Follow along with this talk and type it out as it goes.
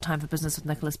Time for Business with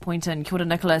Nicholas Poynton. Kia ora,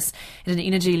 Nicholas. And an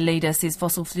energy leader says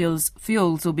fossil fuels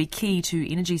will be key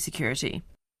to energy security.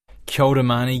 Kia ora,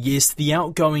 Mani. Yes, the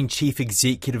outgoing chief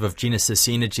executive of Genesis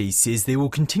Energy says there will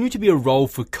continue to be a role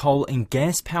for coal and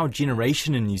gas power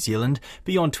generation in New Zealand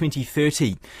beyond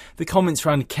 2030. The comments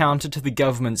run counter to the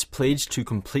government's pledge to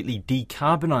completely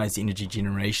decarbonise energy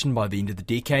generation by the end of the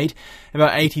decade,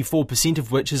 about 84%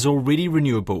 of which is already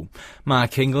renewable.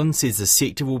 Mark England says the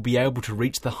sector will be able to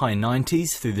reach the high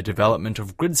 90s through the development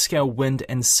of grid-scale wind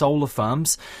and solar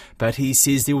farms, but he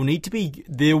says there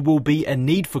will be a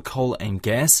need for coal and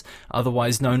gas,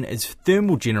 otherwise known as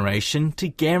thermal generation, to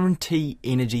guarantee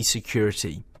energy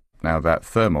security. Now that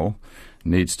thermal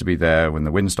needs to be there when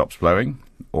the wind stops blowing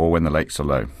or when the lakes are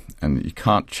low. And you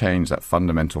can't change that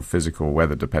fundamental physical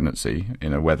weather dependency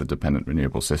in a weather-dependent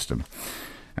renewable system.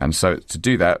 And so to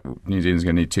do that, New Zealand's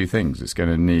going to need two things. It's going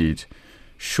to need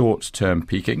short-term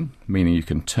peaking, meaning you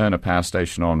can turn a power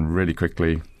station on really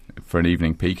quickly for an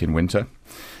evening peak in winter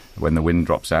when the wind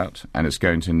drops out, and it's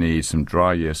going to need some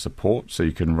dry year support so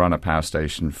you can run a power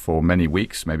station for many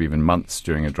weeks, maybe even months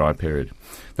during a dry period.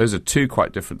 Those are two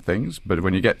quite different things, but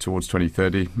when you get towards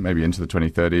 2030, maybe into the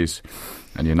 2030s,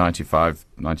 and you're 95,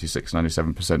 96,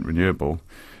 97% renewable,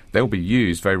 they'll be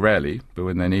used very rarely, but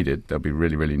when they're needed, they'll be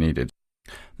really, really needed.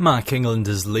 Mark England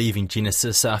is leaving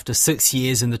Genesis after 6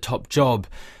 years in the top job.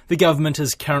 The government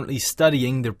is currently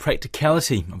studying the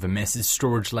practicality of a massive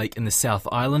storage lake in the South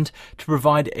Island to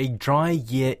provide a dry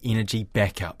year energy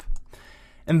backup.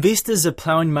 Investors are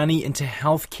ploughing money into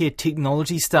healthcare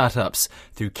technology startups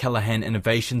through Callaghan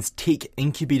Innovations Tech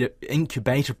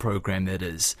Incubator program, that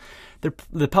is.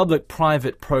 The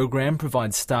public-private program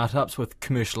provides startups with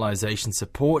commercialisation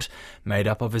support made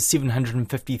up of a $750,000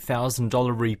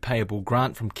 repayable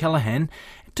grant from Callaghan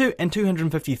and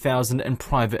 $250,000 in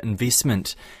private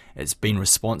investment. It's been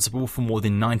responsible for more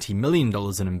than $90 million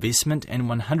in investment and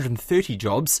 130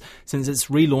 jobs since its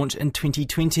relaunch in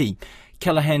 2020.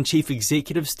 Callaghan Chief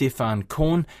Executive Stefan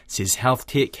Korn says health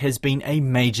tech has been a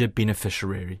major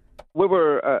beneficiary. We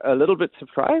were a little bit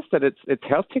surprised that it's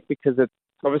health tech because it's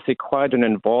obviously quite an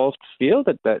involved field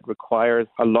that requires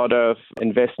a lot of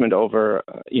investment over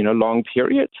long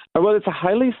periods. Well, it's a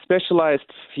highly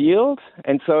specialized field,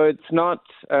 and so it's not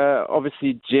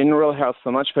obviously general health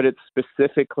so much, but it's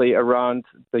specifically around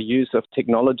the use of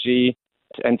technology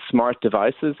and smart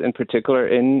devices in particular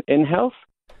in health.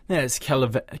 That's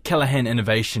Callaghan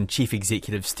Innovation Chief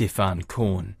Executive Stefan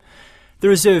Korn. The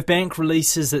Reserve Bank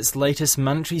releases its latest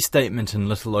monetary statement in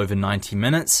little over 90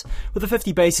 minutes, with a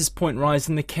 50 basis point rise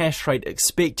in the cash rate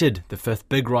expected, the fifth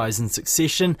big rise in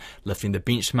succession, lifting the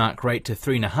benchmark rate to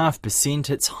 3.5%,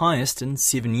 its highest in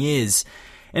 7 years.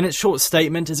 And its short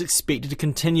statement is expected to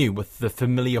continue with the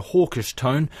familiar hawkish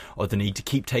tone of the need to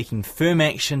keep taking firm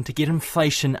action to get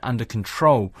inflation under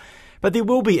control. But there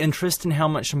will be interest in how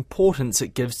much importance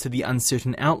it gives to the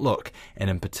uncertain outlook,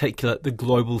 and in particular the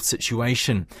global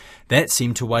situation. That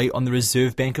seemed to weigh on the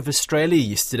Reserve Bank of Australia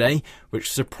yesterday,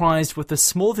 which surprised with a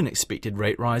smaller than expected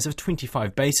rate rise of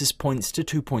 25 basis points to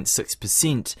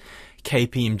 2.6%.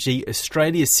 KPMG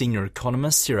Australia's senior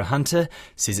economist Sarah Hunter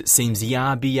says it seems the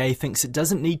RBA thinks it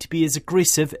doesn't need to be as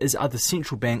aggressive as other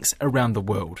central banks around the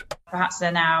world. Perhaps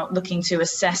they're now looking to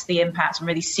assess the impact and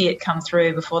really see it come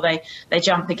through before they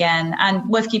jump again. And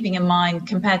worth keeping in mind,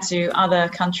 compared to other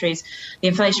countries, the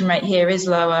inflation rate here is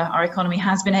lower. Our economy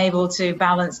has been able to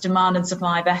balance demand and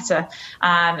supply better.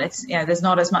 There's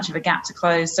not as much of a gap to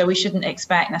close, so we shouldn't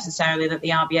expect necessarily that the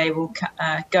RBA will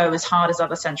go as hard as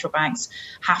other central banks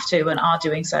have to and are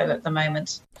doing so at the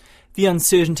moment. The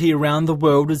uncertainty around the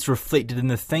world is reflected in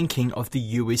the thinking of the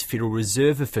US Federal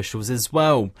Reserve officials as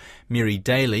well. Mary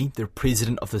Daly, the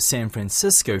president of the San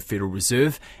Francisco Federal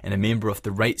Reserve and a member of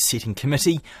the rate-setting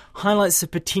committee, highlights the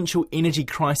potential energy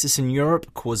crisis in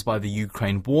Europe caused by the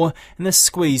Ukraine war and the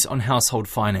squeeze on household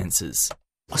finances.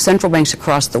 Central banks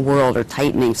across the world are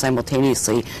tightening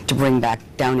simultaneously to bring back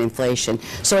down inflation.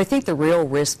 So I think the real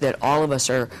risk that all of us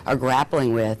are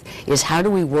grappling with is how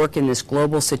do we work in this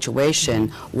global situation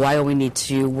while we need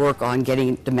to work on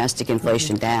getting domestic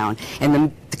inflation down.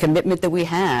 And the commitment that we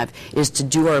have is to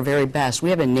do our very best. We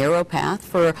have a narrow path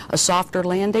for a softer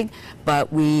landing,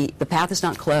 but the path is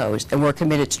not closed, and we're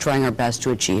committed to trying our best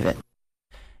to achieve it.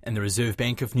 And the Reserve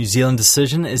Bank of New Zealand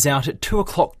decision is out at 2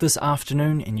 o'clock this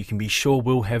afternoon, and you can be sure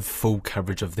we'll have full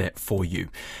coverage of that for you.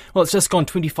 Well, it's just gone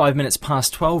 25 minutes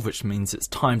past 12, which means it's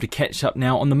time to catch up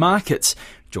now on the markets.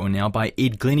 Joined now by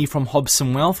Ed Glennie from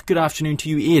Hobson Wealth. Good afternoon to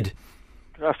you, Ed.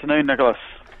 Good afternoon, Nicholas.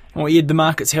 Well, Ed, the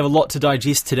markets have a lot to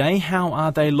digest today. How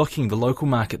are they looking, the local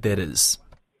market that is?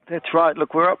 That's right.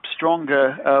 Look, we're up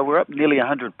stronger. We're up nearly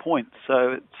 100 points.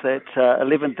 So it's at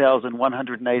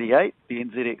 11,188, the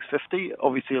NZX 50.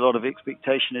 Obviously, a lot of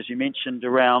expectation, as you mentioned,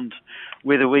 around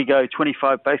whether we go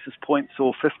 25 basis points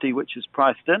or 50, which is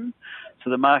priced in. So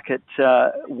the market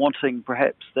wanting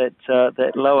perhaps that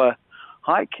lower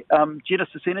hike.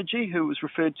 Genesis Energy, who was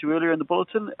referred to earlier in the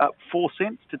bulletin, up 4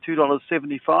 cents to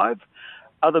 $2.75.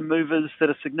 Other movers that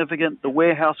are significant, the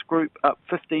Warehouse Group up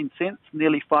 15 cents,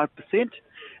 nearly 5%.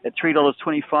 At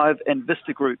 $3.25, and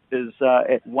Vista Group is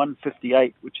at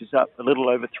 $1.58, which is up a little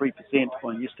over 3%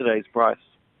 on yesterday's price.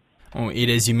 Oh, Ed,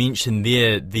 as you mentioned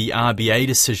there, the RBA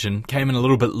decision came in a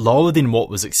little bit lower than what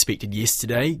was expected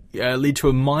yesterday, led to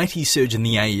a mighty surge in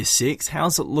the ASX.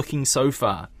 How's it looking so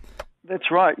far? That's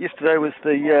right. Yesterday was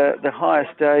the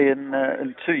highest day in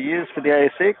 2 years for the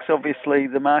ASX. Obviously,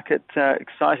 the market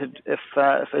excited if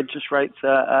interest rates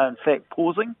are in fact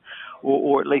pausing,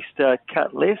 or at least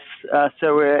cut less.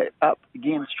 So we're up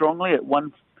again strongly at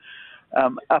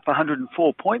up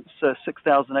 104 points,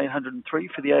 6,803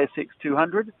 for the ASX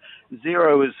 200.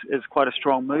 Zero is quite a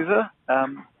strong mover.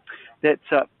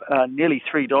 That's up nearly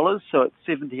 $3, so it's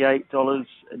 $78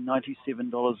 and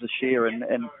 $97 a share,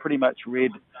 and pretty much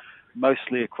red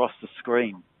mostly across the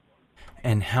screen.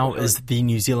 And how is the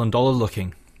New Zealand dollar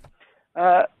looking?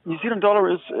 New Zealand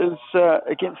dollar is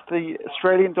against the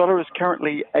Australian dollar is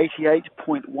currently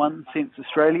 88.1 cents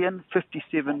Australian,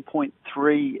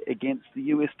 57.3 against the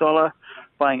US dollar,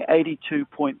 buying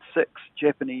 82.6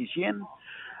 Japanese yen.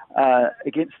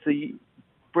 Against the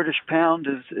British pound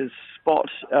is spot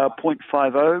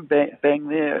 0.50, bang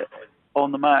there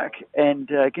on the mark,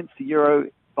 and against the euro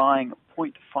buying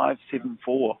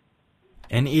 0.574.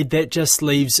 And Ed, that just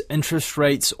leaves interest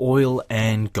rates, oil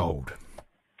and gold.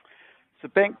 So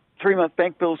 3-month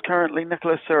bank bills currently,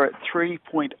 Nicholas, are at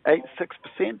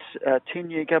 3.86%.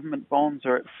 10-year government bonds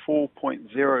are at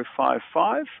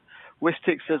 4.055. West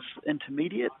Texas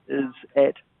Intermediate is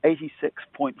at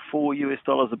 $86.4 US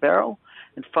a barrel.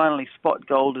 And finally, spot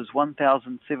gold is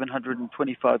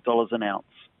 $1,725 an ounce.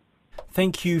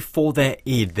 Thank you for that,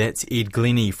 Ed. That's Ed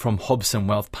Glennie from Hobson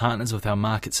Wealth Partners with our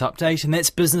markets update. And that's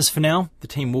business for now. The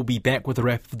team will be back with a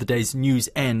wrap of the day's news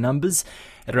and numbers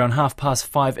at around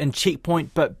 5:30 in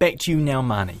Checkpoint. But back to you now,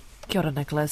 Marnie. Kia ora, Nicholas.